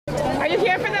Are you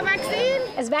here for the vaccine?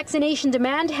 As vaccination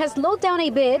demand has slowed down a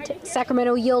bit,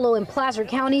 Sacramento, Yolo, and Placer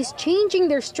counties changing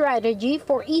their strategy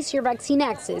for easier vaccine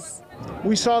access.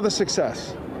 We saw the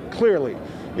success. Clearly,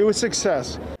 it was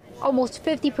success. Almost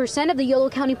 50% of the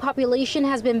Yolo County population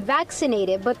has been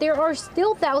vaccinated, but there are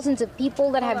still thousands of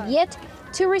people that have yet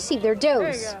to receive their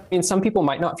dose. Some people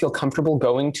might not feel comfortable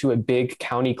going to a big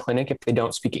county clinic if they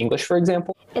don't speak English, for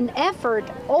example. An effort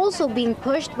also being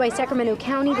pushed by Sacramento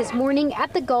County this morning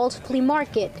at the Gulch Flea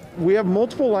Market. We have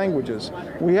multiple languages.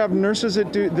 We have nurses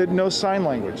that know sign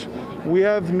language. We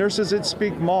have nurses that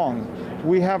speak Hmong.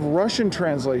 We have Russian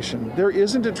translation. There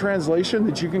isn't a translation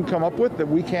that you can come up with that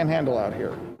we can't handle out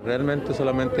here. Realmente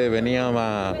solamente veníamos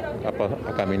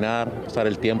a caminar, pasar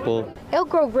el tiempo. Elk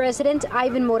Grove resident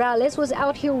Ivan Morales was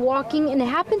out here walking and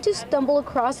happened to stumble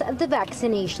across the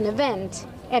vaccination event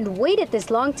and waited this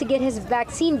long to get his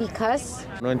vaccine because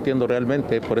No entiendo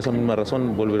realmente, por esa misma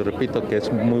razón vuelvo y repito que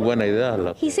es muy buena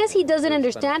idea. He says he doesn't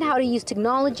understand how to use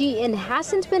technology and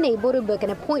hasn't been able to book an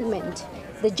appointment.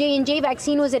 The J&J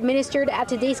vaccine was administered at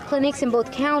today's clinics in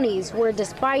both counties, where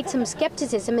despite some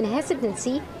skepticism and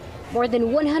hesitancy, more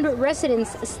than 100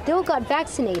 residents still got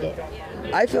vaccinated.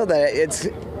 I feel that it's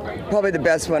probably the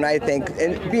best one, I think.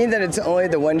 And being that it's only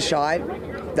the one shot,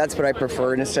 that's what I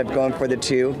prefer instead of going for the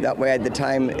two. That way the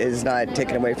time is not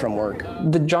taken away from work.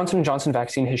 The Johnson & Johnson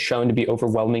vaccine has shown to be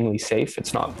overwhelmingly safe.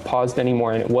 It's not paused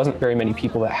anymore, and it wasn't very many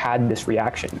people that had this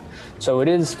reaction. So it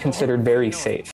is considered very safe.